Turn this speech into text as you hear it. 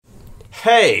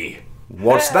Hey!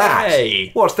 What's that?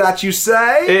 What's that you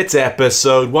say? It's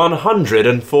episode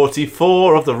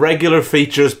 144 of the Regular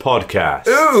Features podcast.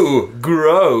 Ooh,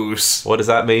 gross. What does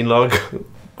that mean, Log?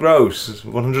 Gross. It's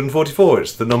 144.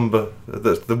 It's the number.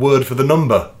 The word for the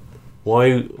number.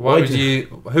 Why would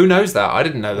you... Who knows that? I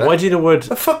didn't know that. Why do you know word...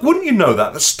 The fuck wouldn't you know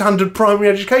that? That's standard primary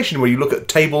education where you look at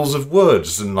tables of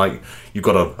words and, like, you've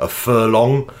got a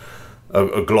furlong,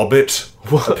 a globit,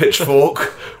 a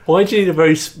pitchfork. Why do you need a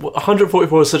very...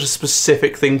 144 is such a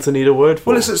specific thing to need a word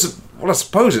for. Well, I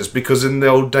suppose it's because in the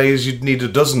old days you'd need a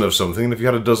dozen of something, and if you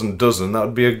had a dozen, that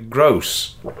would be a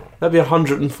gross. That'd be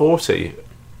 140.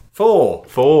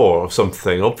 Four of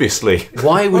something, obviously.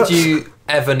 Why would you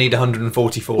ever need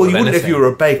 144 Well, you of wouldn't anything? if you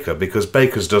were a baker, because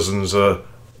baker's dozens are...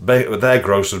 their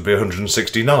gross would be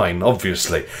 169,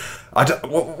 obviously. Why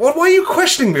are you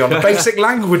questioning me on the basic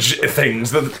language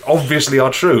things that obviously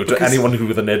are true to anyone who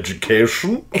with an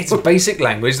education? It's a basic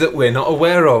language that we're not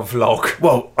aware of, Locke.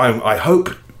 Well, I hope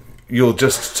you'll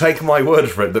just take my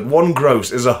word for it that one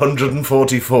gross is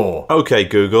 144. Okay,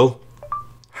 Google.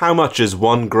 How much is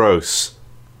one gross?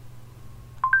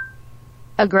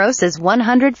 A gross is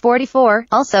 144.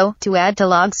 Also, to add to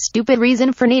Log's stupid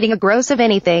reason for needing a gross of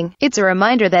anything, it's a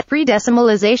reminder that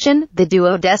pre-decimalization, the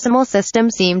duodecimal system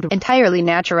seemed entirely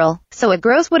natural. So a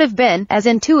gross would have been as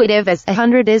intuitive as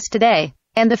 100 is today.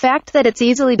 And the fact that it's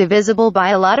easily divisible by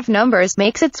a lot of numbers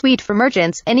makes it sweet for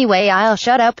merchants. Anyway, I'll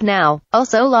shut up now.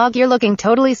 Also, Log, you're looking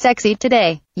totally sexy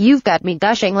today. You've got me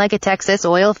gushing like a Texas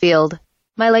oil field.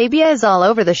 My labia is all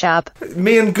over the shop.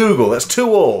 Me and Google, that's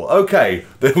 2-2. Okay,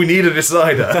 then we need a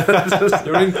decider.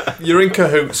 You're in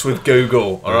cahoots with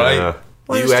Google, alright?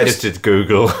 You edited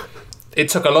Google. It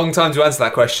took a long time to answer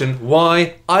that question.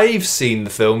 Why? I've seen the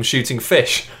film Shooting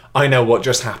Fish. I know what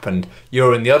just happened.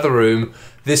 You're in the other room,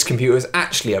 this computer is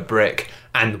actually a brick,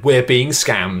 and we're being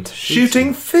scammed.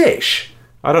 Shooting fish?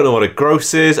 I don't know what a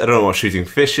gross is, I don't know what shooting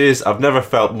fish is, I've never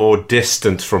felt more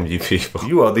distant from you people.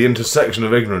 You are the intersection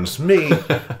of ignorance. Me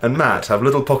and Matt have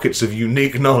little pockets of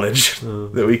unique knowledge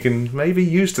that we can maybe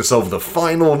use to solve the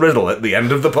final riddle at the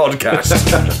end of the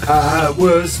podcast. I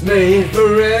was made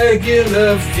for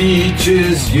regular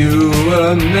features, you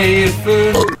were made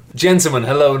for... Gentlemen,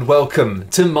 hello and welcome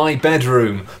to my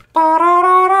bedroom.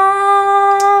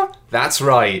 That's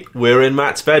right. We're in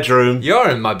Matt's bedroom. You're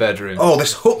in my bedroom. Oh,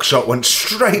 this hook shot went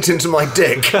straight into my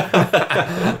dick.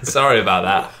 Sorry about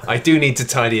that. I do need to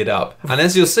tidy it up. And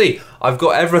as you'll see, I've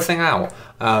got everything out.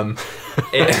 Yep,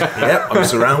 I'm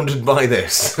surrounded by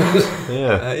this.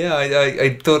 I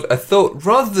thought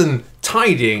rather than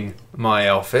tidying my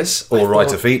office... Or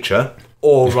write a feature.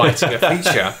 Or writing a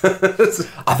feature.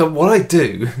 I thought what I'd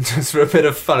do, just for a bit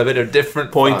of fun, a bit of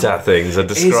different Point fun, at things and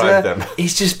describe them.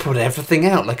 Is just put everything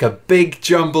out like a big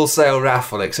jumble sale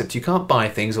raffle, except you can't buy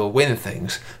things or win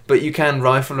things, but you can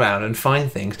rifle around and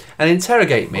find things and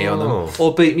interrogate me on them,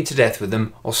 or beat me to death with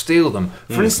them, or steal them.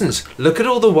 For instance, look at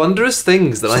all the wondrous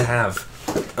things that I have.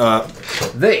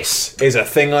 This is a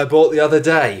thing I bought the other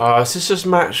day. Is this just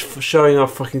Matt showing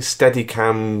off fucking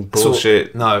Steadicam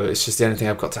bullshit? No, it's just the only thing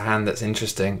I've got to hand that's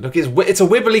interesting. Look, it's a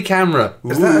wibbly camera.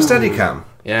 Is that a Steadicam?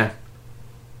 Yeah.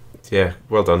 Yeah,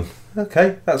 well done.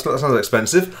 Okay, that sounds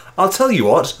expensive. I'll tell you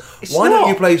what, why don't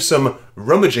you play some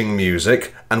rummaging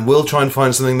music and we'll try and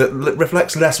find something that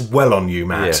reflects less well on you,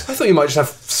 Matt. Yeah. I thought you might just have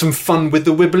some fun with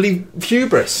the wibbly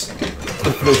hubris.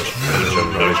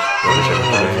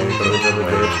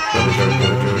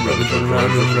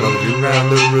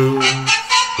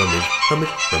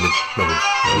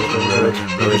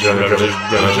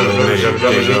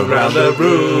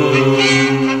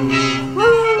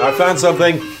 I found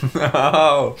something.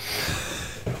 Oh.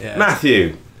 Yeah.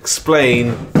 Matthew,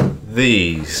 explain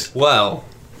these. Well,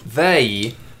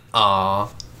 they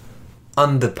are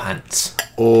underpants.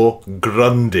 Or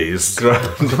grundies.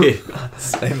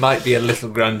 They might be a little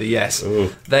grundy, yes.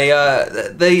 Ooh. They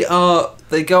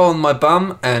go on my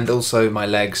bum and also my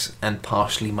legs and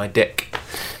partially my dick.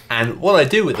 And what I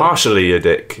do with partially your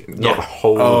dick, not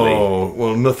wholly. Oh,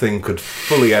 well, nothing could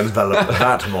fully envelop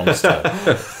that monster.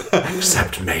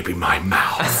 Except maybe my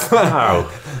mouth.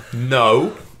 Wow.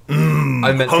 No.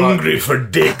 I meant hungry for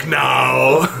dick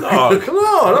now. Oh, come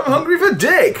on, I'm hungry for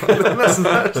dick. That's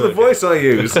the voice I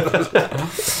use.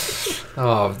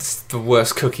 Oh, it's the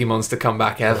worst Cookie Monster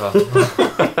comeback ever.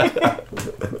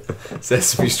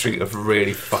 Sesame Street have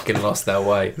really fucking lost their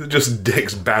way. Just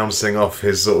dicks bouncing off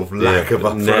his sort of lack of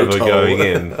a never throat going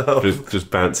hole. in, just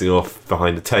bouncing off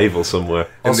behind a table somewhere.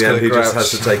 In the end, he just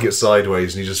has to take it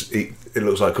sideways, and it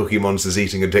looks like Cookie Monster's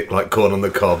eating a dick like corn on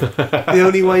the cob. The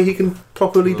only way he can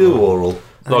properly do oral.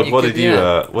 Like, what did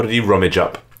you rummage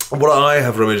up? What I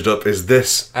have rummaged up is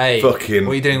this fucking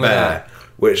what are you doing with bear. that?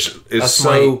 which is That's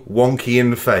so wonky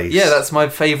in the face. Yeah, that's my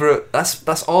favourite.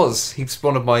 That's Oz. He's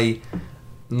one of my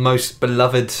most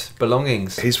beloved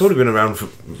belongings. He's probably been around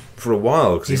for a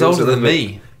while. 'Cause he He's looks older a than little me.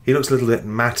 bit- He looks a little bit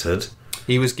mattered.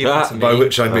 He was given to me. By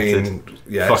which I mean,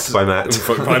 yes. Fucked by Matt.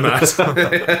 Fucked by Matt.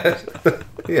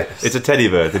 Yes. It's a teddy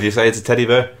bear. Did you say it's a teddy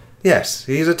bear? Yes,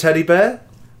 he's a teddy bear.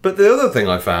 But the other thing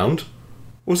I found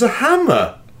was a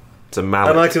hammer. It's a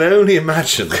mallet. And I can only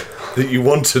imagine that you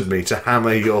wanted me to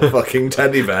hammer your fucking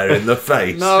teddy bear in the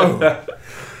face. No.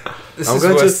 This is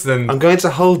worse than. I'm going to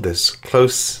hold this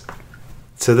close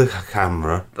to the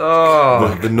camera.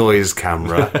 Oh. The noise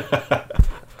camera.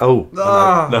 Oh.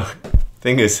 No.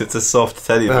 Thing is, it's a soft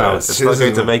teddy bear. No, it's not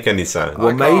going to make any sound. Well,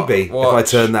 I can't maybe if I watch.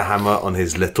 turn the hammer on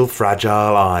his little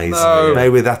fragile eyes, No.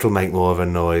 maybe that'll make more of a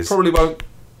noise. Probably won't,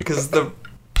 because the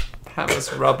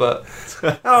hammer's rubber.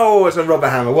 Oh, it's a rubber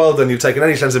hammer. Well done. You've taken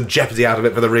any sense of jeopardy out of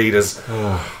it for the readers.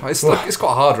 It's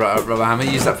quite a hard rubber hammer. You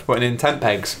use that for putting in tent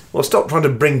pegs. Well, stop trying to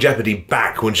bring jeopardy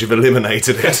back once you've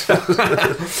eliminated it.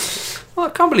 Well, I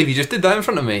can't believe you just did that in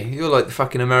front of me. You're like the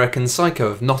fucking American Psycho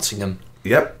of Nottingham.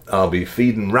 Yep, I'll be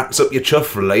feeding rats up your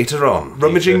chuff later on.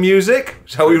 Rummaging music?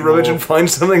 Shall we rummage and find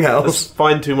something Let's else?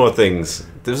 find two more things.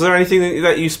 Was there anything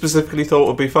that you specifically thought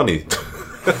would be funny?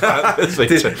 This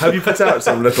feature? Have you put out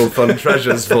some little fun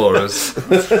treasures for us?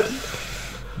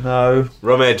 No.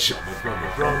 Rummage.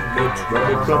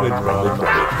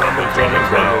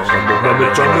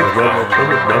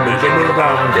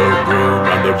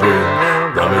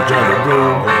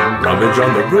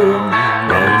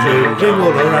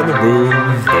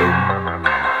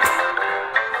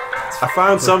 I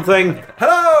found something.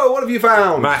 Hello, what have you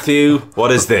found? Matthew,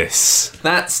 what is this?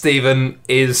 That, Stephen,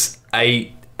 is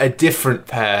a different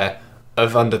pair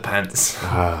of underpants.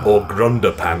 Or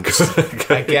grunderpants.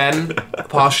 Again,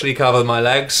 partially cover my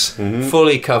legs,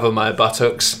 fully cover my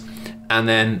buttocks, and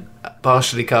then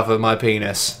partially cover my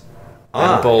penis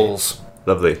and balls.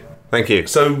 Lovely. Thank you.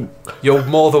 So You're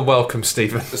more than welcome,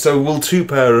 Stephen. will two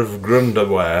pair of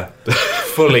grunderwear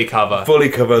Fully cover. fully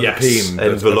cover Yes. the peen?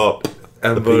 Envelope.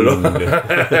 Envelope.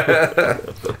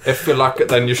 If you like it,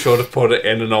 then you should have put it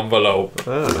in an envelope.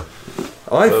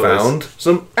 I found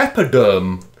some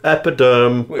epiderm.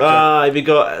 Epiderm. Have you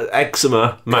got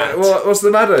eczema, Matt? What's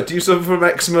the matter? Do you suffer from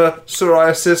eczema,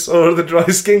 psoriasis, or other dry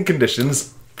skin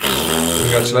conditions?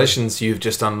 Congratulations, you've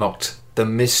just unlocked the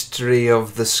mystery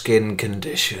of the skin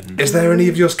condition. Is there any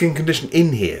of your skin condition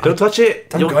in here? Don't touch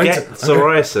it. You'll going get to- I'm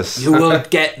psoriasis. You will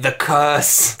get the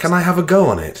curse. Can I have a go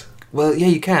on it? Well, yeah,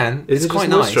 you can. Is It's it quite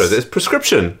just nice. moisturiser? It's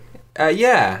prescription.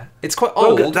 Yeah, it's quite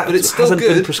old, That but it's still hasn't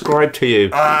been good. prescribed to you.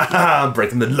 I'm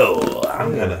breaking the law.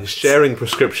 I'm gonna. Sharing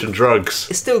prescription drugs.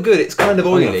 It's still good. It's kind of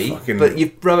oily, fucking- but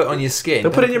you rub it on your skin.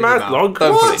 Don't put it in your mouth, Log.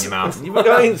 Don't put What? it in your mouth. You were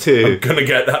going to. Gonna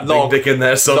get that Log. big dick in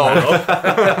there somehow.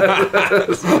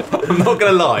 I'm not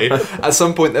going to lie. At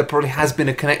some point, there probably has been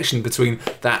a connection between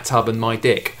that tub and my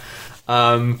dick.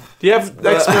 Do you have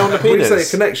eczema on the When you say a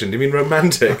penis? connection, do you mean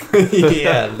romantic?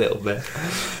 Yeah, a little bit.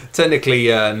 Technically,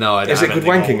 no, I don't. Is it have good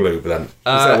anything wanking more. lube then? Is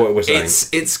that what we're saying?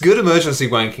 It's good emergency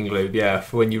wanking lube, yeah,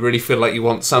 for when you really feel like you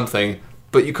want something,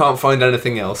 but you can't find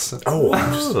anything else. Oh,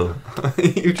 I'm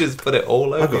just, You just put it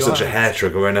all over. I've got your such a eyes. hair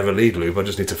trigger where I never need lube. I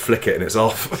just need to flick it and it's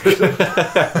off.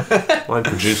 Mine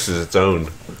produces its own.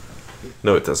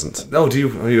 No, it doesn't. Oh,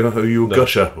 are you a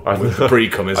gusher with the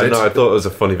pre-cum? Is I it? know. I thought it was a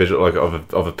funny visual, like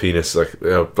of a penis, like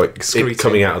like Excreting. it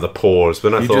coming out of the pores.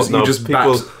 But then I thought, no,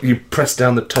 people. you press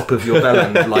down the top of your bell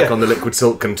end like on the liquid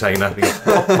silk container. You go,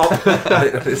 pop, pop.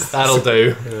 That'll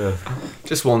do.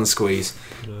 Just one squeeze.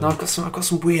 No, I've got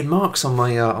some weird marks on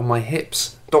my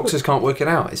hips. Doctors can't work it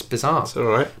out. It's bizarre. It's all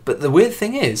right. But the weird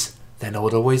thing is, they're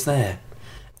not always there.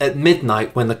 At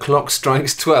midnight, when the clock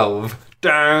strikes 12,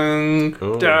 dang,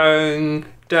 dang,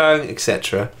 dang,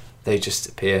 etc., they just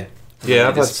appear. Yeah,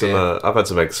 I've They had disappear. some. I've had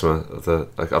some eczema.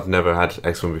 I've never had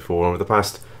eczema before. Over the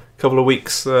past couple of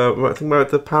weeks, I think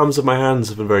the palms of my hands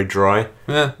have been very dry,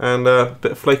 Yeah, and a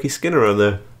bit of flaky skin around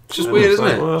there. it's just weird, isn't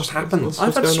it? Well, It just happens.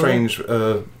 I've had going on? strange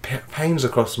pains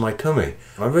across my tummy.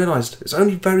 I realised it's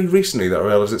only very recently that I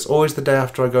realised it's always the day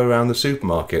after I go around the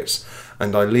supermarkets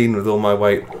and I lean with all my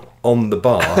weight on the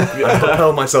bar and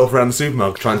propel myself around the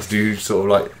supermarket trying to do sort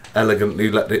of like elegantly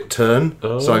let it turn.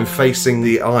 So I'm facing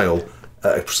the aisle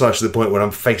at precisely the point where I'm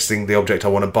facing the object I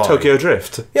want to buy. Tokyo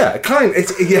Drift. Yeah, kind.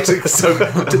 Yes, so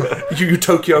you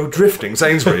Tokyo drifting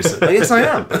Sainsbury's. Yes, I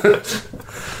am.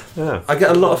 Yeah. I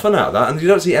get a lot of fun out of that, and you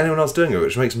don't see anyone else doing it,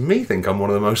 which makes me think I'm one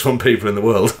of the most fun people in the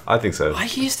world. I think so. I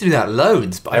used to do that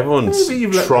loads, but Everyone's Maybe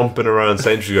you've let- tromping around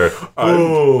Sainsbury's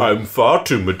going, I'm far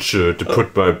too mature to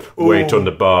put my weight on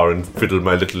the bar and fiddle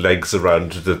my little legs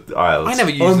around the aisles. I never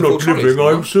used I'm the full not living,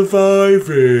 trolleys, I'm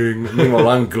surviving. Meanwhile,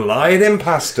 I'm gliding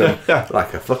past them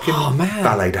like a fucking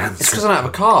ballet dancer. It's because I don't have a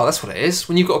car, that's what it is.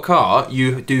 When you've got a car,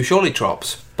 you do shorty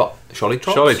trops. But shorty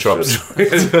trops? Jolly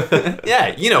Trops.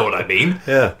 Yeah, you know what I mean.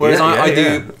 Yeah. Whereas Yeah, I yeah,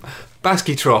 do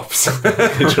basky trops.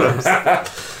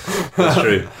 That's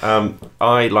true.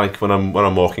 I like when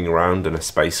I'm walking around in a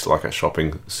space like a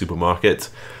shopping supermarket.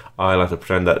 I like to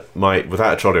pretend that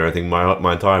without a trolley or anything,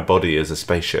 my entire body is a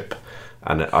spaceship.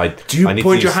 And Do you I need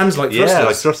point to your hands like yeah,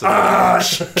 thrusters? like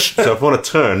thrusters. So if I want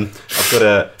to turn, I've got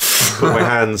to put my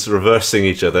hands reversing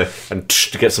each other and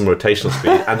to get some rotational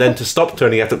speed. And then to stop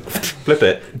turning, you have to flip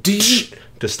it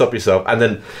to stop yourself, and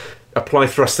then apply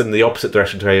thrust in the opposite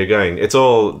direction to how you're going. It's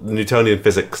all Newtonian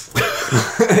physics.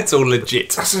 It's all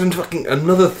legit. That's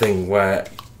another thing where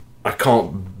I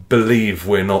can't believe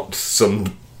we're not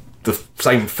the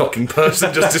same fucking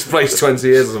person just displaced 20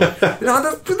 years or something. You know,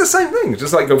 that's the same thing.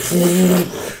 Just like go.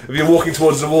 If you're walking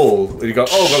towards the wall, and you go,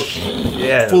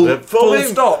 Yeah, full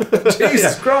stop.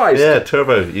 Jesus Christ. Yeah,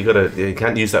 turbo. You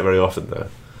can't use that very often though.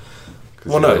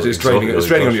 Well, no, it's draining on your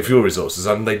exhaustion. fuel resources,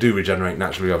 and they do regenerate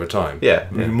naturally over time. Yeah.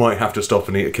 You might have to stop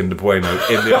and eat a Kinder Bueno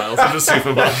in the aisles of the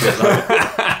supermarket.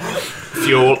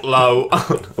 Fuel low.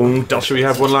 Should we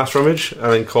have one last rummage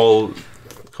and then call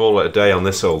it a day on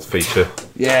this old feature?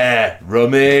 Yeah,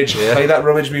 rummage. Play that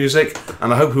rummage music,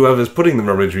 and I hope whoever's putting the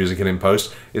rummage music in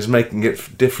post is making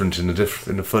it different in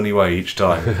a funny way each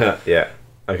time. Yeah.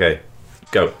 Okay.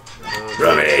 Go.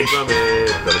 Rummage.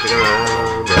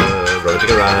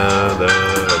 Rummaging around the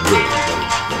room.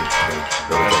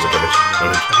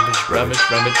 Rummaging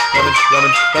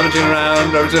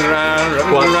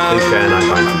around. What can I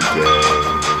find today?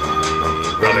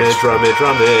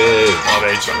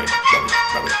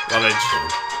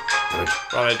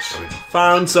 Rummage.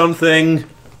 Found something.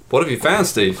 What have you found,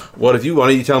 Steve? What have you? Why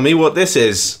don't you tell me what this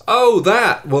is? Oh,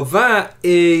 that. Well, that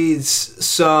is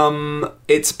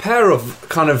it's a pair of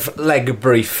kind of leg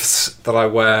briefs that I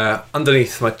wear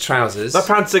underneath my trousers. My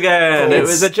pants again. Oh, It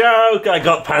was a joke. I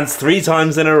got pants 3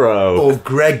 times in a row. Or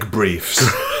Greg briefs.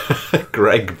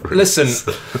 Greg. Listen,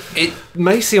 it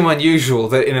may seem unusual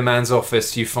that in a man's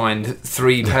office you find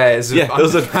 3 pairs of Yeah,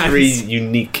 those are underpants. 3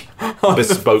 unique,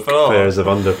 bespoke floor. pairs of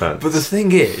underpants. But the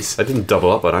thing is, I didn't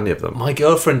double up on any of them. my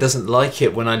girlfriend doesn't like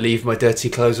it when I leave my dirty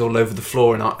clothes all over the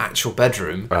floor in our actual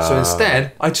bedroom. So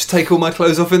instead, I just take all my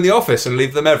clothes off in the office and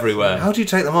leave them everywhere. How do you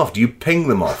take them off? Do you ping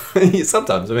them off?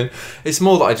 Sometimes, I mean, it's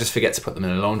more that I just forget to put them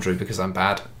in a laundry because I'm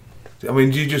bad. I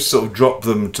mean, do you just sort of drop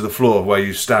them to the floor where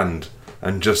you stand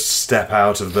and just step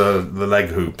out of the leg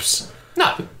hoops?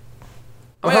 No.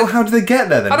 Well, how do they get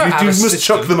there then? I don't You have a must system.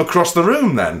 chuck them across the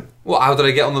room then. What? How did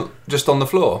I get just on the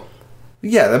floor?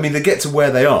 Yeah, I mean, they get to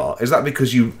where they are. Is that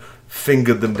because you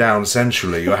fingered them down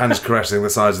sensually, your hands caressing the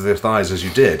sides of their thighs as you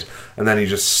did, and then you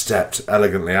just stepped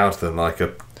elegantly out of them like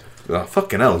a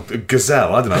fucking hell, a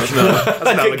gazelle? I don't know. That's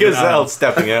Like a gazelle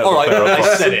stepping out. All of a pair of right, I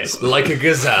boxers. said it. Like a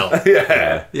gazelle.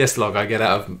 Yeah. Yes, Log, I get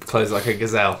out of clothes like a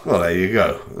gazelle. Well, there you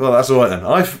go. Well, that's all right then.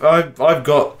 I've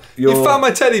got your. You found my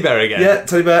teddy bear again? Yeah,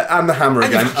 teddy bear and the hammer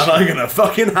again, and I'm gonna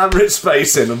fucking hammer its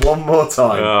face in one more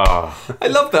time. Oh. I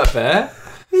love that bear.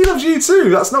 He loves you too.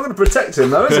 That's not going to protect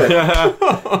him, though, is it?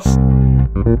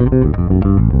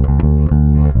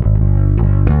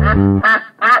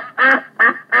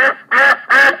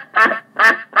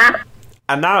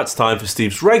 And now it's time for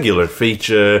Steve's regular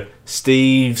feature,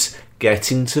 Steve's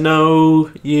Getting to Know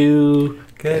You.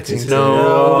 Getting to know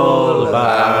all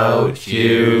about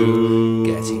you.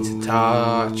 Getting to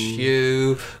touch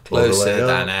you closer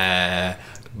than air.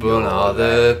 But all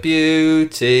the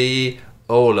beauty,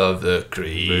 all of the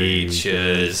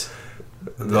creatures.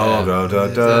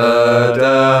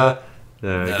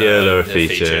 Regular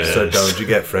feature. So don't you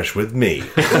get fresh with me.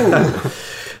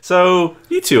 So,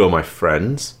 you two are my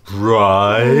friends,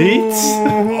 right?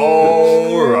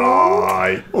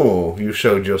 Alright. Oh, you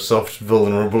showed your soft,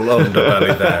 vulnerable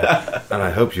underbelly there. And I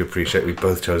hope you appreciate we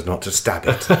both chose not to stab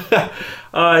it.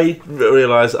 I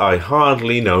realise I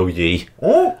hardly know ye.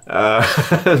 Oh,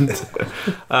 And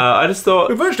I just thought,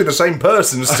 we're virtually the same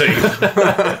person, Steve.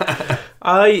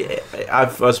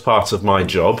 I've, as part of my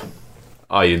job,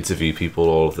 I interview people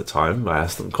all of the time. I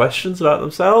ask them questions about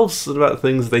themselves and about the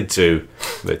things they do.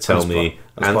 They tell me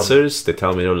answers. They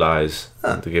tell me no lies.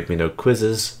 They give me no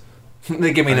quizzes.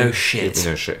 They give me no Give shit. me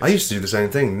no shit. I used to do the same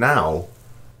thing. Now,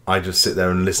 I just sit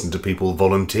there and listen to people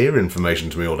volunteer information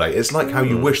to me all day. It's like how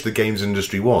you wish the games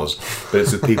industry was, but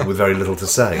it's with people with very little to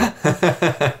say.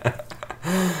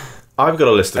 I've got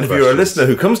a list of And if questions. you're a listener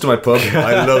who comes to my pub,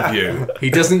 I love you. He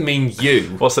doesn't mean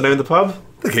you. What's the name of the pub?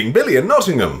 The King Billy in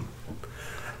Nottingham.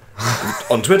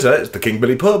 On Twitter, it's the King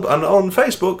Billy Pub, and on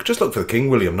Facebook, just look for the King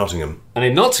William Nottingham. And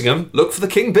in Nottingham, look for the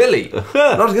King Billy.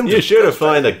 Nottingham, You're sure to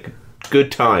find a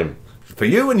good time. for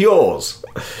you and yours.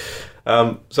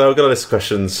 So I've got a list of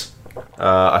questions.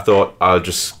 I thought I'll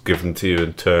just give them to you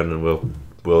in turn, and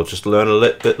we'll just learn a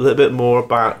little bit more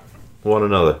about one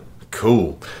another.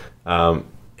 Cool.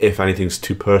 If anything's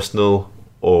too personal,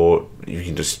 or you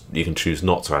can choose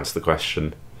not to answer the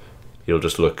question, you'll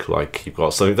just look like you've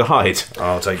got something to hide.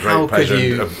 I'll take How great could pleasure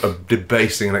you- of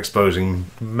debasing and exposing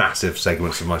massive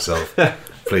segments of myself.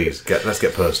 Please, let's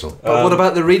get personal. But what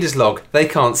about the reader's log? They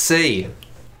can't see.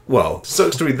 Well,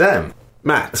 sucks to read them.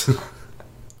 Matt,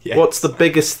 Yeah. what's the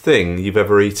biggest thing you've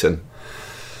ever eaten?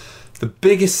 The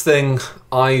biggest thing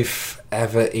I've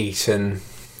ever eaten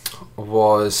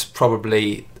was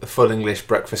probably a full English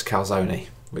breakfast calzone.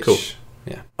 Which, Cool.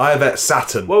 Yeah. I have at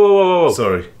Saturn. Whoa.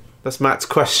 Sorry. That's Matt's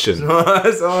question.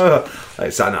 It's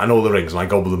Saturn and all the rings, and I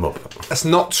gobble them up. That's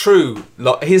not true.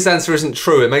 His answer isn't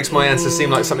true. It makes my answer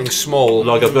seem like something small.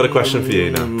 Log, I've got a question for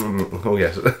you now. Oh,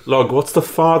 yes. Log, what's the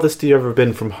farthest you've ever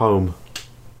been from home?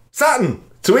 Saturn!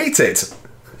 To eat it!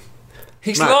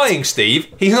 He's Matt. lying,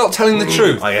 Steve. He's not telling the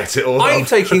truth. I ate it all I'm up.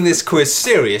 taking this quiz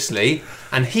seriously,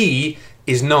 and he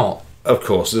is not. Of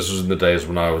course, this was in the days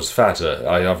when I was fatter.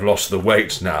 I've lost the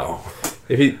weight now.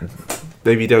 If you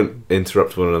maybe don't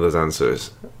interrupt one another's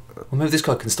answers. Well, maybe this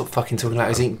guy can stop fucking talking about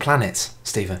he's eating planets,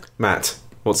 Stephen. Matt,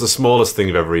 what's the smallest thing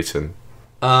you've ever eaten?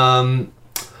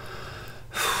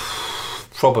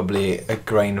 Probably a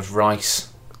grain of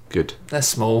rice. Good. They're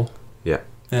small. Yeah.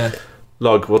 Yeah.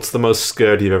 Log, what's the most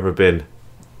scared you've ever been?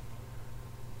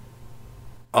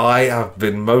 I have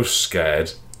been most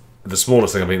scared. The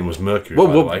smallest thing I've eaten was mercury,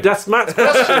 by the way. That's Matt's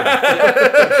question.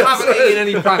 Hasn't eaten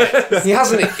any planet. He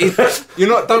hasn't. You're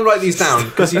not. Don't write these down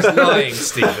because he's lying,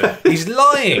 Stephen. He's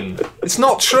lying. It's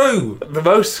not true. The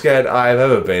most scared I've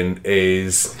ever been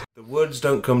is the words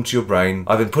don't come to your brain.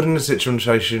 I've been put in a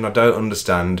situation I don't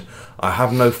understand. I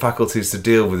have no faculties to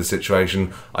deal with the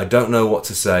situation. I don't know what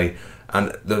to say.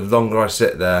 And the longer I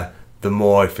sit there, the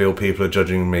more I feel people are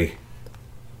judging me.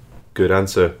 Good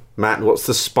answer. Matt, what's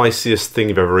the spiciest thing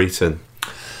you've ever eaten?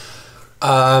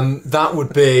 That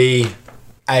would be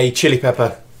a chili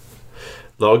pepper.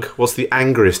 Log, what's the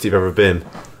angriest you've ever been?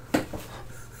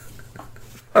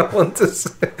 I want to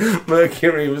say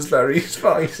mercury was very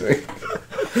spicy.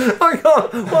 Why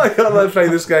can't I play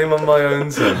this game on my own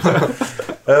terms?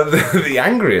 The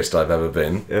angriest I've ever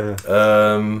been. Yeah.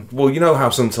 Well, you know how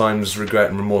sometimes regret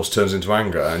and remorse turns into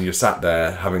anger, and you're sat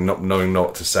there not knowing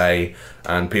what to say,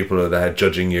 and people are there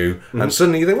judging you, and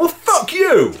suddenly you think, "Well, fuck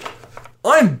you!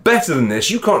 I'm better than this.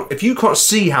 If you can't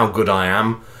see how good I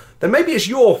am, then maybe it's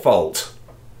your fault.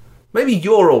 Maybe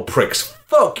you're all pricks.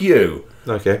 Fuck you."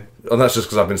 Okay. And that's just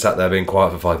because I've been sat there being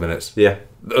quiet for 5 minutes. Yeah.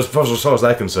 As far as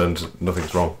they're concerned,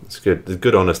 nothing's wrong. It's good. A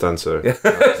good, honest answer.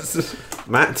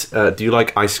 Matt, do you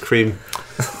like ice cream?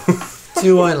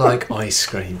 Do I like ice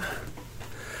cream?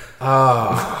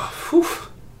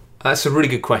 That's a really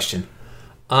good question.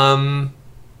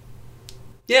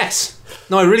 Yes.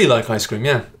 No, I really like ice cream.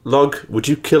 Yeah. Log, would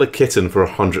you kill a kitten for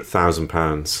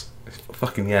 £100,000?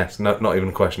 Fucking yes. No, not even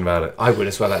a question about it. I would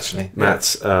as well, actually.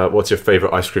 Matt, what's your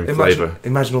favourite ice cream flavour?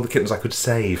 Imagine all the kittens I could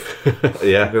save.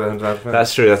 Yeah,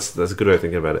 that's true. That's a good way of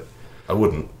thinking about it. I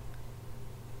wouldn't.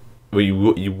 Well,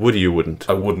 you wouldn't.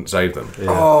 I wouldn't save them.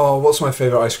 Oh, what's my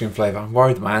favourite ice cream flavour? I'm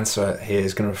worried my answer here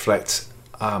is going to reflect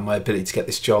my ability to get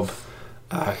this job,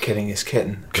 killing this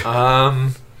kitten.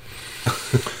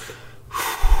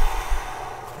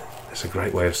 It's a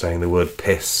great way of saying the word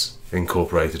piss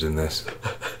incorporated in this.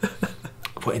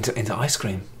 What, into ice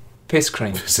cream? Piss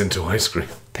cream. Piss into ice cream.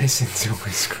 Piss into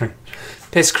ice cream.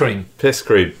 Piss cream. Piss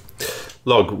cream.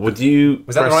 Log, would you...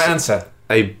 Was that the right answer?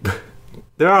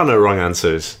 There are no wrong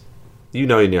answers. You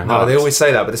know in your No, heart. they always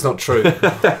say that, but it's not true.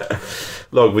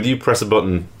 Log, would you press a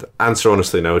button... Answer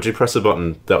honestly now. Would you press a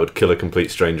button that would kill a complete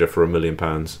stranger for £1 million?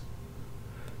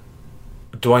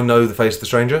 Do I know the face of the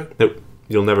stranger? Nope.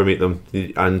 You'll never meet them.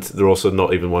 And they're also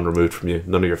not even one removed from you.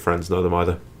 None of your friends know them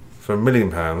either. For £1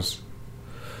 million?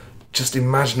 Just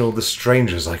imagine all the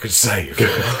strangers I could save. For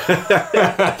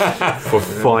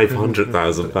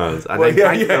 £500,000. And then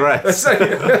bank the rest.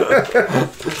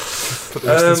 Put the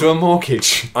rest into a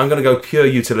mortgage. I'm going to go pure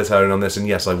utilitarian on this, and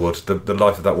yes, I would. The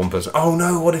life of that one person. Oh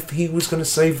no, what if he was going to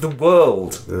save the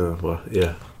world? Well,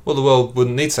 yeah. Well, the world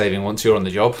wouldn't need saving once you're on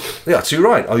the job. Yeah, too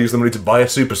right. I'll use the money to buy a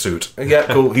super suit. Yeah,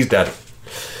 cool. He's dead.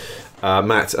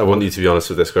 Matt, I want you to be honest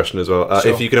with this question as well.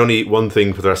 Sure. If you could only eat one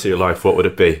thing for the rest of your life, what would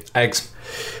it be? Eggs.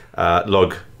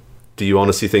 Log, do you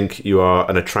honestly think you are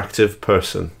an attractive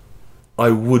person? I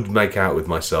would make out with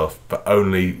myself, but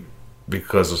only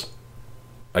because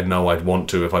I know I'd want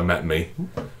to if I met me.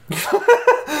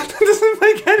 That doesn't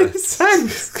make any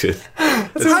sense. Good.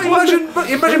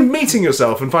 Imagine meeting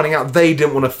yourself and finding out they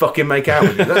didn't want to fucking make out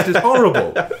with you. That's just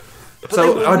horrible.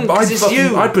 So they wouldn't, 'cause it's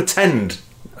you. I'd pretend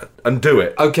and do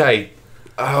it. Okay.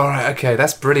 Alright, okay,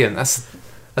 that's brilliant. That's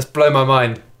blown my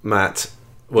mind. Matt,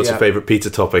 what's Yeah. your favourite pizza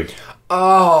topping?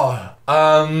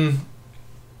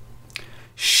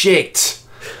 Shit.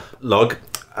 Log.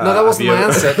 No, that wasn't my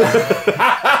answer.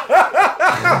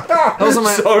 That wasn't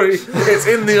my... Sorry, it's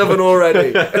in the oven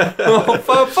already. Oh,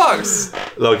 for fucks.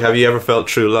 Log, have you ever felt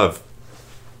true love?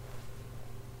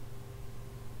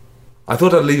 I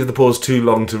thought I'd leave the pause too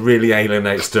long to really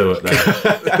alienate Stuart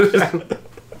there.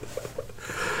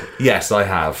 Yes, I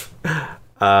have.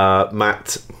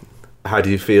 Matt, how do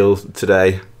you feel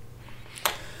today?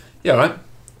 Yeah, right.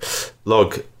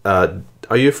 Log, are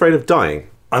you afraid of dying?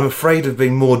 I'm afraid of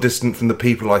being more distant from the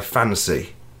people I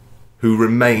fancy, who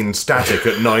remain static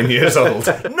at 9 years old.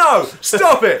 No!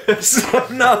 Stop it!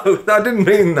 No, I didn't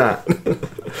mean that.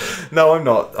 No, I'm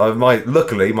not.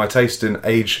 Luckily, my taste in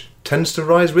age tends to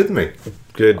rise with me.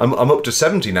 Good. I'm up to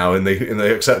 70 now in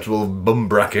the acceptable bum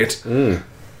bracket.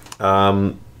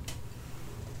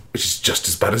 Which is just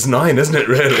as bad as 9, isn't it,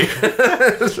 really?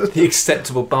 The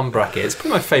acceptable bum bracket. It's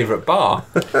probably my favourite bar.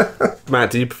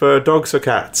 Matt, do you prefer dogs or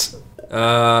cats?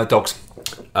 Dogs.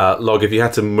 Log, if you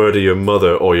had to murder your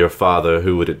mother or your father,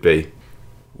 who would it be?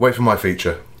 Wait for my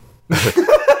feature.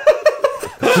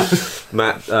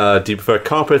 Matt, do you prefer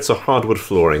carpets or hardwood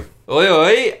flooring?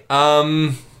 Oi,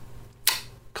 oi.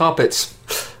 Carpets.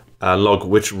 Log,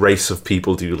 which race of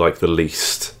people do you like the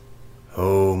least?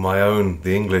 Oh, my own,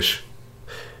 the English.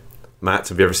 Matt,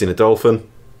 have you ever seen a dolphin?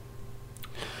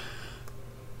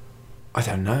 I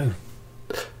don't know.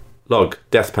 Log,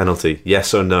 death penalty,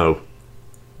 yes or no?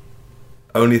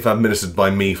 Only if administered by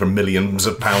me for millions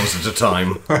of pounds at a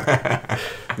time.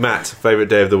 Matt, favourite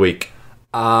day of the week?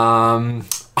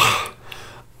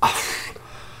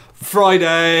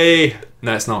 Friday.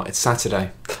 No, it's not. It's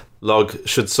Saturday. Log,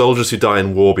 should soldiers who die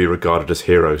in war be regarded as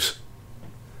heroes?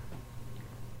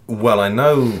 Well, I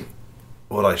know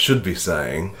what I should be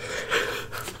saying.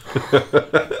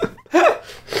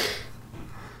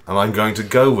 And I'm going to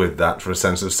go with that for a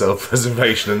sense of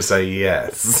self-preservation and say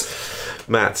yes.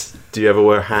 Matt, do you ever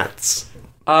wear hats?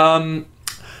 No.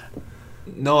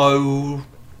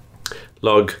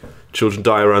 Log, children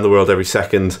die around the world every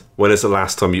second. When is the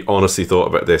last time you honestly thought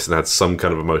about this and had some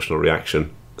kind of emotional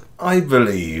reaction? I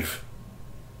believe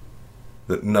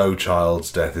that no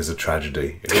child's death is a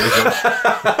tragedy.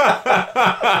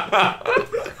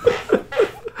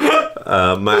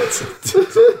 Matt,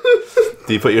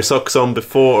 do you put your socks on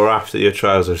before or after your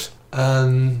trousers?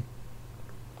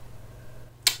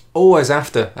 Always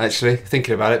after, actually,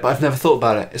 thinking about it, but I've never thought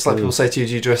about it. It's like people say to you,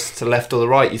 do you dress to the left or the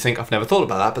right? You think, I've never thought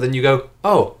about that, but then you go,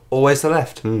 oh, always the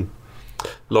left.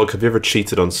 Log, have you ever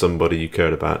cheated on somebody you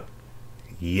cared about?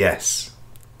 Yes.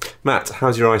 Matt,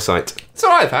 how's your eyesight? It's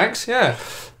alright, thanks, yeah.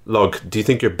 Log, do you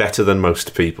think you're better than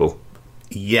most people?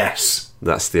 Yes.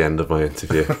 That's the end of my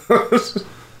interview.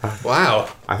 Wow.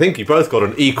 I think you both got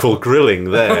an equal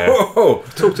grilling there. Oh,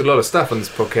 I've talked a lot of stuff on this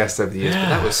podcast over the years, but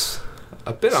that was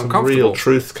a bit uncomfortable. Real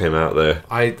truth came out there.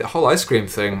 The whole ice cream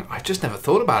thing, I just never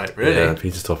thought about it, really. Yeah,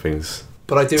 pizza toppings.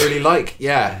 But I do really like,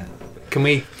 yeah. Can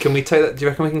we take that? Do you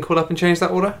reckon we can call up and change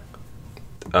that order?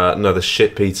 No, the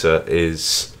shit pizza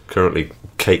is currently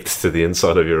caked to the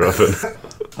inside of your oven.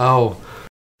 Oh.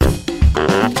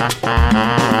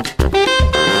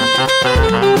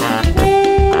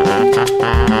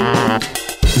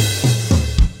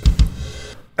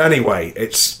 anyway,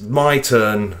 it's my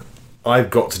turn.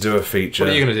 I've got to do a feature.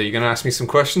 What are you going to do? You're going to ask me some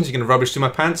questions? You're going to rubbish through my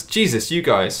pants? Jesus, you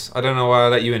guys. I don't know why I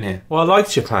let you in here. Well, I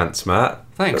liked your pants, Matt.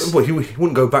 Thanks. Well, he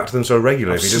wouldn't go back to them so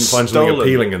regularly if he didn't find something stolen.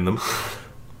 appealing in them.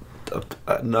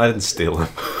 No, I didn't steal them.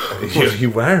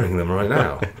 You're wearing them right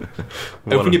now.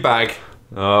 Open your bag.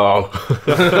 Oh.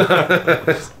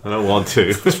 I don't want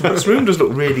to. This room does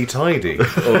look really tidy.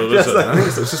 All of a sudden. I think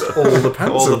it's just all the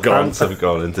pants All the have gone. pants have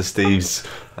gone into Steve's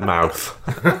mouth.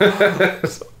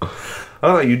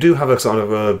 Oh, you do have a sort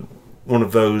of one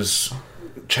of those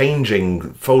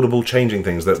foldable changing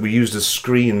things that were used as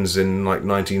screens in like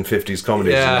 1950s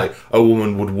comedies. Yeah. And, like, a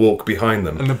woman would walk behind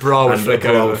them, And the bra would flick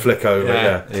over.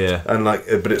 Yeah. Yeah. And like,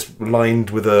 but it's lined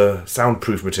with a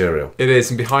soundproof material It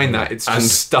is, and behind that, it's and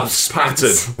just stuffed spattered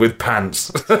pants. with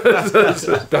pants.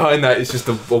 Behind that, it's just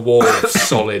a wall of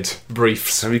solid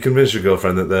briefs. Have you convinced your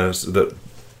girlfriend that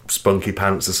spunky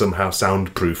pants are somehow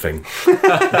soundproofing?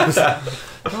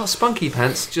 Not spunky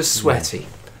pants, just sweaty.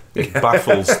 It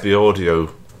baffles the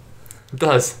audio. It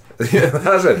does. Yeah,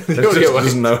 that's it. It audio just wave.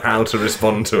 doesn't know how to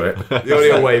respond to it. The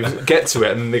audio waves get to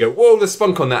it, and then they go, "Whoa, there's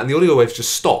spunk on that," and the audio waves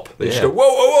just stop. They just Yeah. go, "Whoa,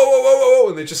 whoa, whoa, whoa, whoa, whoa,"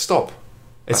 and they just stop.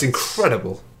 It's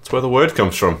incredible. That's where the word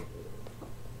comes from.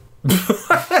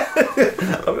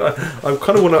 I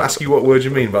kind of want to ask you what word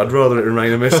you mean, but I'd rather it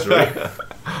remain a mystery.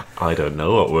 I don't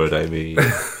know what word I mean.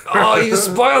 Oh, you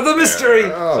spoiled the mystery!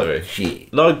 Sorry.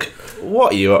 Log,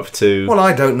 what are you up to? Well,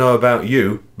 I don't know about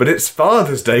you, but it's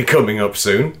Father's Day coming up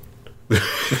soon.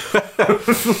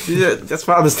 Yeah, that's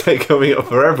Father's Day coming up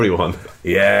for everyone.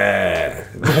 Yeah.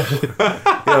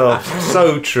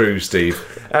 So true, Steve.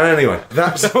 And anyway,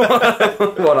 that's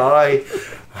what I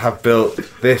have built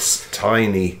this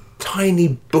tiny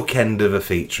bookend of a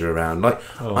feature around. Like,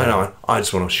 I know, I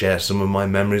just want to share some of my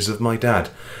memories of my dad.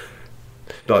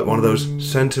 Like one of those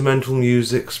sentimental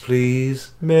musics,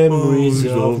 please. Memories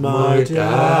of my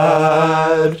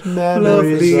dad.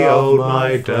 Lovely old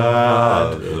my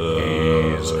dad.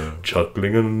 He's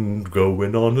chuckling and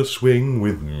going on a swing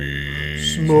with me.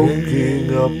 Smoking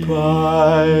a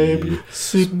pipe,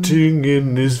 sitting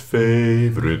in his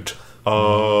favourite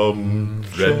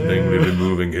Threateningly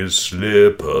removing his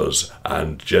slippers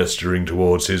and gesturing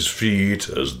towards his feet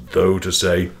as though to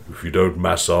say, if you don't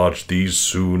massage these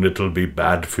soon, it'll be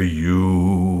bad for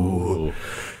you.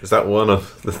 Is that one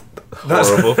of the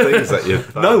horrible things that you...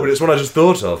 No, but it's what I just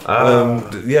thought of.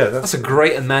 Yeah, That's a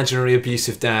great imaginary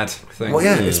abusive dad thing. Well,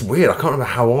 yeah, it's weird. I can't remember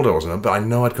how old I was, but I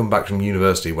know I'd come back from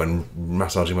university when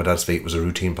massaging my dad's feet was a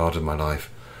routine part of my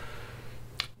life.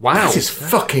 Wow. That is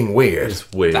fucking weird.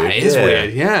 It's weird. That is Yeah.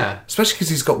 weird, yeah. Especially because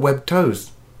he's got webbed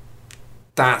toes.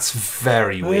 That's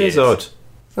very It weird. is odd.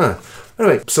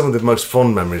 Anyway, some of the most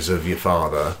fond memories of your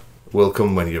father will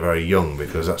come when you're very young,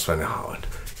 because that's when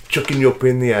chucking you up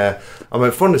in the air. My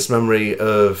fondest memory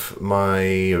of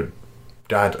my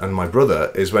dad and my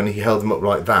brother is when he held them up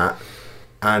like that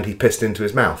and he pissed into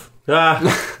his mouth.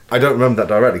 I don't remember that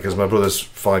directly because my brother's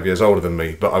 5 years older than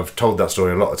me, but I've told that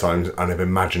story a lot of times and I've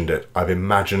imagined it. I've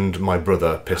imagined my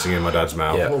brother pissing in my dad's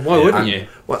mouth. Yeah. Well, why wouldn't And- you?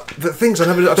 Well, the things I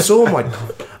never saw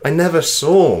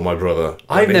my brother.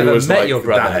 I've He never was met like your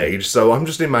brother. that age, so I'm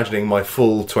just imagining my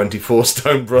full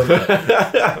 24-stone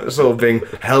brother sort of being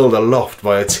held aloft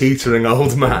by a teetering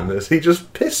old man as he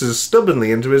just pisses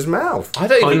stubbornly into his mouth. I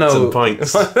don't even Pints know. and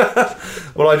pints.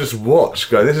 Well, I just watch,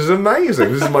 go, this is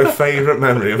amazing. This is my favourite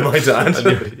memory of my dad.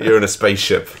 You're in a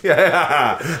spaceship,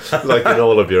 Yeah. like in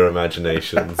all of your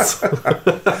imaginations. I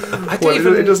don't Well,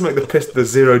 even. it does make the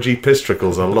zero-G piss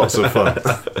trickles are lots of fun.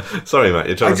 Sorry, Matt,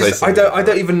 you're trying to say I something.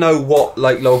 don't even know what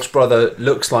like Log's brother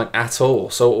looks like at all.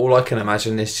 So all I can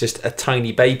imagine is just a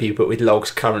tiny baby, but with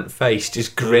Log's current face,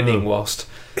 just grinning whilst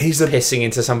He's a pissing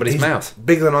into somebody's he's mouth.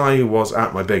 bigger than I was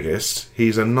at my biggest.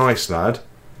 He's a nice lad,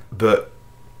 but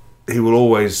he will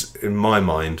always, in my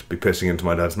mind, be pissing into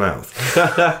my dad's mouth.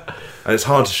 And it's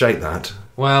hard to shake that.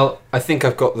 Well, I think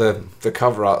I've got the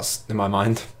cover arts in my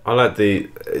mind. I like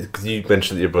because you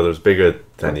mentioned that your brother was bigger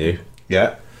than you.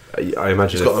 Yeah. I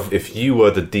imagine He's got if you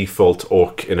were the default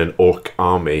orc in an orc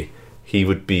army, he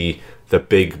would be the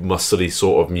big, muscly,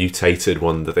 sort of mutated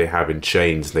one that they have in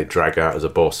chains and they drag out as a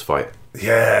boss fight.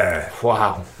 Yeah.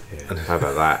 Wow. How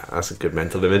about that? That's a good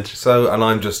mental image. So, and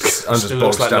I'm just bog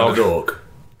looks like standard Nog. orc.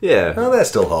 Yeah. Oh, they're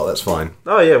still hot, that's fine.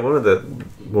 Oh, yeah, one of the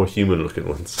more human-looking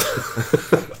ones.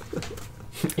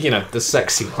 You know, the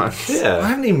sexy ones. I Yeah.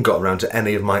 haven't even got around to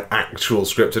any of my actual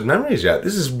scripted memories yet.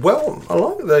 This is, I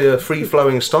like the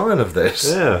free-flowing style of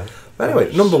this. Yeah.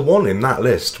 Anyway, number one in that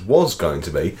list was going to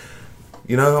be,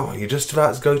 you're just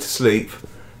about to go to sleep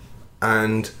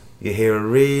and you hear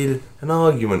an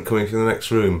argument coming from the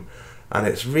next room and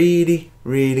it's really,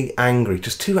 really angry.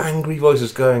 Just two angry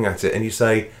voices going at it and you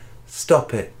say,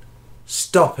 stop it.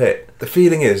 Stop it. The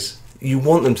feeling is, you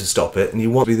want them to stop it and you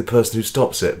want to be the person who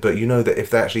stops it, but you know that if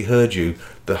they actually heard you,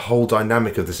 the whole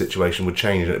dynamic of the situation would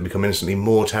change and it would become instantly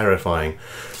more terrifying.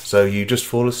 So you just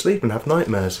fall asleep and have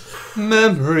nightmares.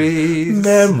 Memories.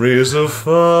 Memories of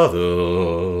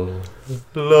father,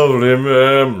 lovely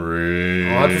memories.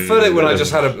 Oh, I preferred it when I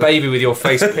just had a baby with your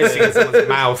face pissing in someone's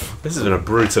mouth. This has been a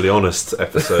brutally honest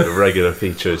episode of regular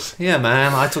features. Yeah,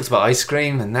 man. I talked about ice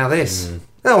cream and now this.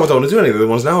 No, I don't want to do any of the other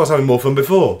ones now. I was having more fun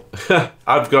before.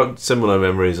 I've got similar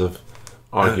memories of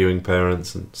arguing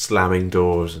parents and slamming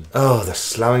doors. And Oh, the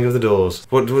slamming of the doors.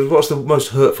 What's the most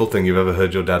hurtful thing you've ever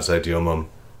heard your dad say to your mum?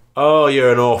 oh,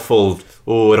 you're an awful.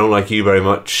 Oh, I don't like you very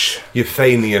much. You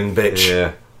Fenian bitch.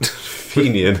 Yeah,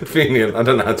 Fenian. Fenian. I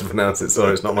don't know how to pronounce it.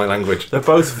 Sorry, it's not my language. They're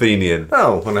both Fenian.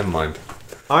 Oh, well, never mind.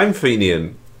 I'm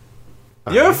Fenian.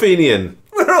 You're Fenian.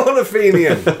 We're all a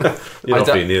Fenian. You're I not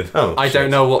don't- Fenian. Oh, I don't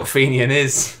know what Fenian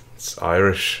is. It's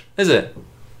Irish, Is it?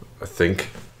 I think.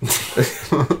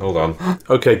 Hold on.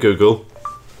 Okay, Google.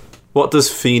 What does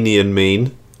Fenian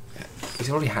mean? He's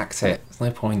already hacked it. There's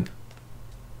no point.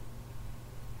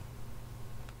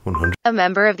 100. A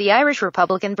member of the Irish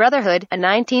Republican Brotherhood, a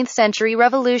 19th century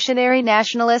revolutionary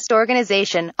nationalist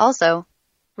organization, also.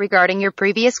 Regarding your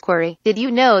previous query, did you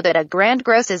know that a grand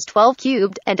gross is 12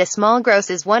 cubed and a small gross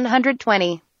is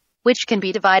 120? Which can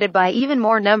be divided by even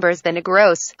more numbers than a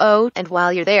gross. Oh, and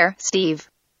while you're there, Steve.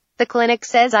 The clinic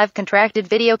says I've contracted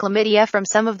video chlamydia from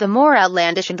some of the more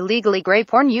outlandish and legally grey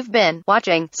porn you've been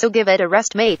watching, so give it a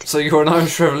rest, mate. So you're an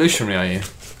Irish revolutionary, are you?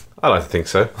 I like to think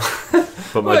so.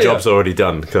 But my Oh, yeah. job's already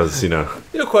done because,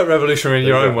 You're quite revolutionary in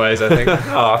your own ways, I think.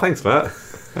 Oh, thanks, Matt.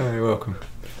 Oh, you're welcome.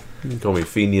 You can call me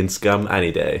Fenian scum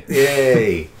any day.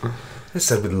 Yay! It's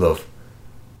said with love.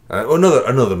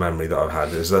 Another memory that I've had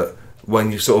is that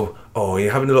when you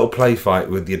you're having a little play fight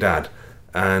with your dad,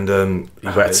 and He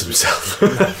wets himself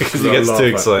because he gets too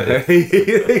excited.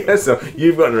 Yes, so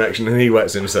you've got an erection and he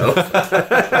wets himself.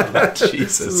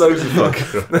 Jesus. Loads of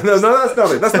fuck. No, that's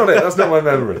not it. That's not it. That's not my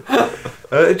memory.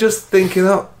 Just thinking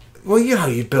up. Well,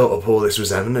 you built up all this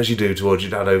resentment as you do towards your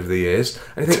dad over the years,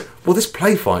 and you think, well, this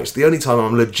play fight's the only time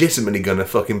I'm legitimately gonna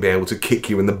fucking be able to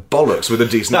kick you in the bollocks with a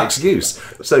decent excuse.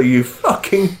 So you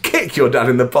fucking kick your dad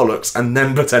in the bollocks and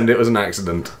then pretend it was an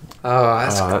accident. Oh,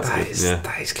 that's good, yeah.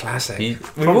 that is classic.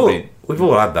 We've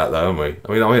all had that though, haven't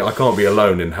we? I mean, I can't be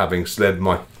alone in having slid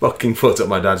my fucking foot up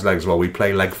my dad's legs while we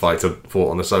play leg fight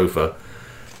fought on the sofa.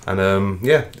 And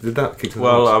did that. Kicked in the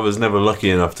Well, balls. I was never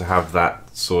lucky enough to have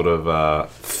that sort of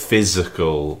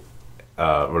physical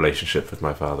relationship with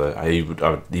my father. He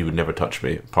would never touch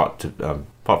me, apart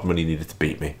from when he needed to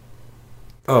beat me.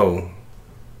 Oh,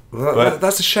 well, But-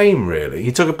 that's a shame, really.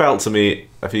 He took a belt to me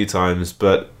a few times,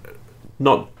 but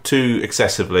not too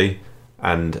excessively,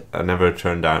 and I never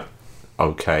turned out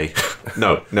okay.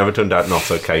 No, never turned out not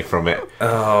okay from it.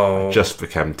 Oh, Just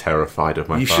became terrified of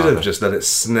my you father. should have just let it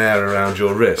snare around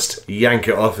your wrist, yank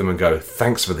it off him, and go,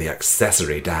 "Thanks for the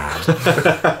accessory, Dad.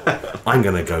 I'm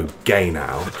gonna go gay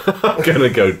now." I'm gonna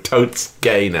go totes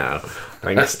gay now,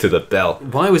 thanks to the belt.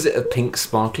 Why was it a pink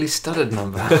sparkly studded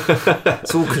number?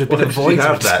 It all could have been Did you avoided.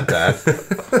 have that,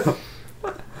 Dad?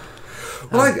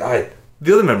 Well,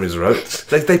 the other memories I wrote,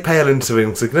 they pale into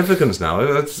insignificance now.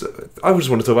 I just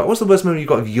want to talk about, what's the worst memory you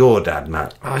got of your dad,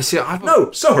 Matt? Oh, I see. I've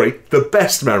No, sorry, the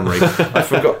best memory. I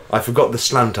forgot the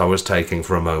slant I was taking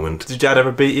for a moment. Did Dad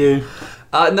ever beat you?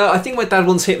 No, I think my dad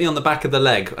once hit me on the back of the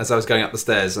leg as I was going up the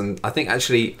stairs, and I think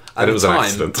actually at And it the was an time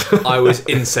accident. I was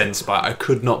incensed by it. I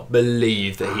could not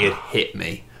believe that he had hit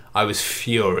me. I was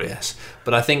furious,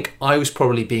 but I think I was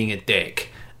probably being a dick,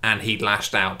 and he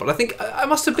lashed out. But I think I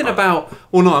must have been about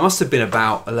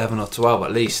 11 or 12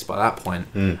 at least by that point.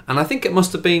 And I think it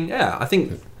must have been, I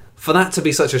think for that to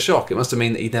be such a shock, it must have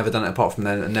mean that he'd never done it apart from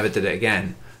then and never did it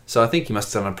again. So I think he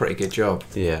must have done a pretty good job.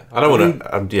 Yeah, I don't want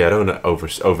to. I don't want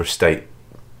to overstate.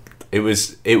 It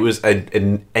was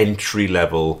an entry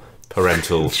level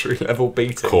parental Entry level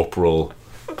beating. corporal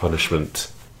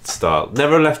punishment style.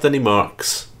 Never left any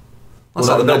marks. That's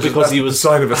Not not- because he the was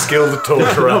sign of a skilled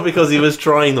torturer. not because he was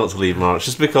trying not to leave marks,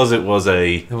 just because it was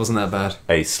It wasn't that bad.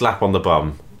 a slap on the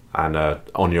bum and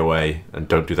on your way and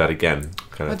don't do that again.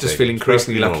 Kind I of just thing. feel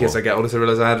increasingly Perfectly lucky as I normal. get older to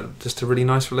realise I had just a really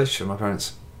nice relationship with my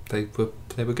parents. They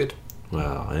were good.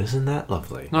 Well, isn't that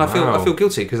lovely? No, I Wow. feel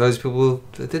guilty because those people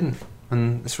that didn't,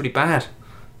 and it's really bad.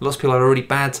 Lots of people had a really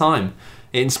bad time.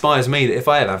 It inspires me that if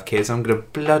I ever have kids, I'm going to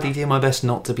bloody do my best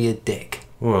not to be a dick.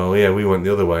 Well, yeah, we went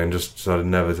the other way and just decided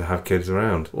never to have kids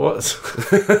around. What?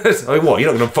 I mean, what?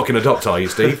 You're not going to fucking adopt, are you,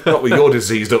 Steve? Not with your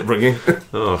diseased upbringing.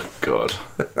 Oh God!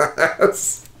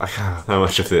 How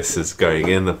much of this is going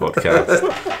in the podcast?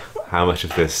 How much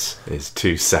of this is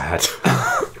too sad?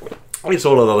 It's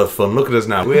all a lot of fun. Look at us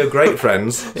now. We are great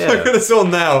friends. Look at us all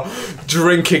now,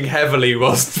 drinking heavily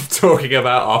whilst talking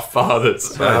about our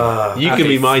fathers. You Happy can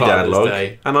be my dad, Father's Log,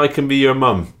 Day. and I can be your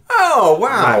mum. Oh,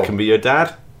 wow. Matt can be your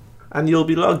dad, and you'll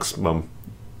be Log's mum.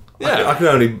 I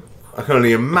can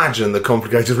only imagine the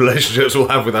complicated relationships we'll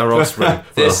have with our offspring.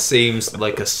 This seems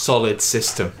like a solid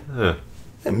system. Yeah.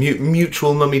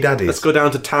 Mutual mummy daddies. Let's go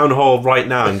down to town hall right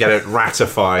now and get it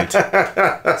ratified.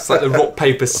 It's like the rock,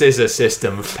 paper, scissors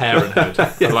system of parenthood.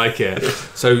 I like it.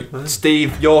 So,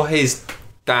 Steve, you're his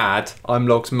dad. I'm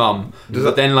Log's mum.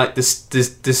 But then, like, this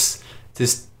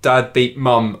dad beat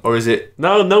mum, or is it?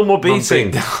 No more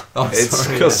beating. Oh, It's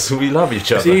sorry. because we love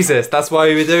each other. Jesus, that's why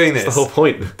we were doing this. That's the whole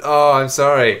point. Oh, I'm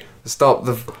sorry. Stop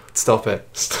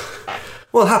it.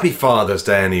 Well, happy Father's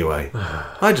Day anyway.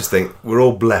 I just think we're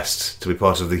all blessed to be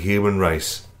part of the human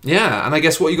race. Yeah, and I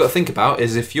guess what you got to think about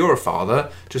is if you're a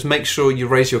father, just make sure you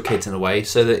raise your kids in a way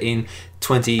so that in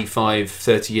 25,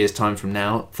 30 years' time from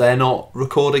now, they're not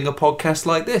recording a podcast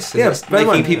like this. And it's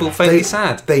making people fairly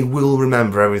sad. They will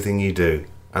remember everything you do,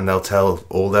 and they'll tell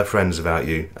all their friends about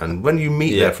you. And when you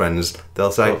meet their friends,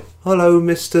 they'll say, "Hello,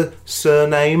 Mr.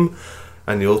 Surname,"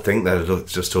 and you'll think they're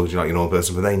just talking to you like your normal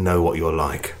person, but they know what you're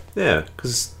like. Yeah,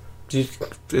 because you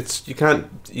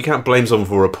can't blame someone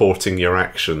for reporting your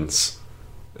actions,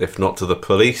 if not to the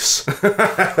police,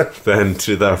 then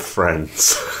to their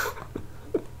friends.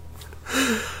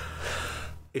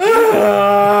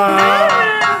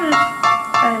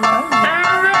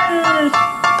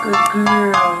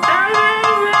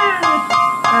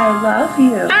 I love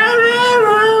you.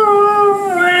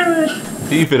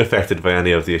 If you've been affected by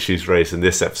any of the issues raised in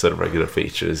this episode of Regular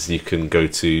Features, you can go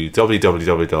to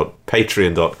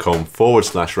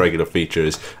www.patreon.com/regular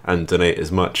features and donate as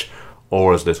much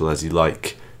or as little as you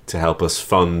like to help us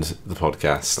fund the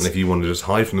podcast. And if you want to just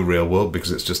hide from the real world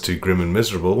because it's just too grim and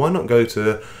miserable, why not go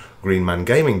to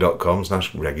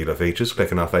greenmangaming.com/regular features,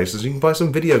 click on our faces, you can buy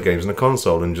some video games and a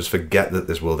console and just forget that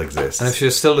this world exists. And if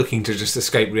you're still looking to just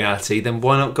escape reality, then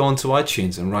why not go onto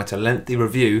iTunes and write a lengthy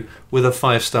review with a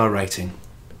 5-star rating?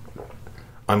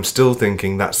 I'm still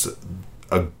thinking that's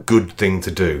a good thing to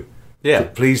do. Yeah.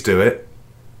 Please do it.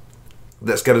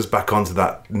 Let's get us back onto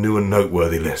that new and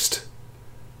noteworthy list.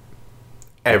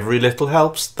 Every little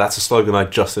helps. That's a slogan I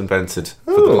just invented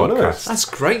for the podcast. Nice. That's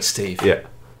great, Steve. Yeah.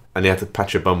 And you have to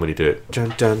pat your bum when you do it.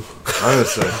 Dun, dun.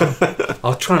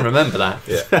 I'll try and remember that.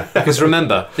 Yeah. Because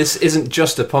remember, this isn't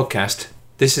just a podcast.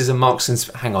 This is a Marks and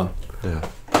hang on. Yeah,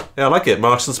 I like it.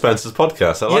 Marks and Spencer's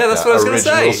podcast. I like That's what I was going to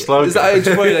say. original slogan. Is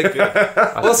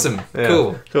that awesome. Yeah.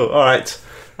 Cool. All right.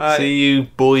 See you,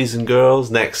 boys and girls,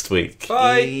 next week.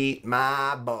 Bye. Eat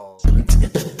my balls.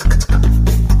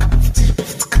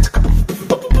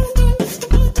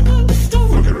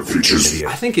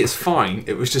 I think it's fine.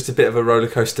 It was just a bit of a roller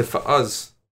coaster for us.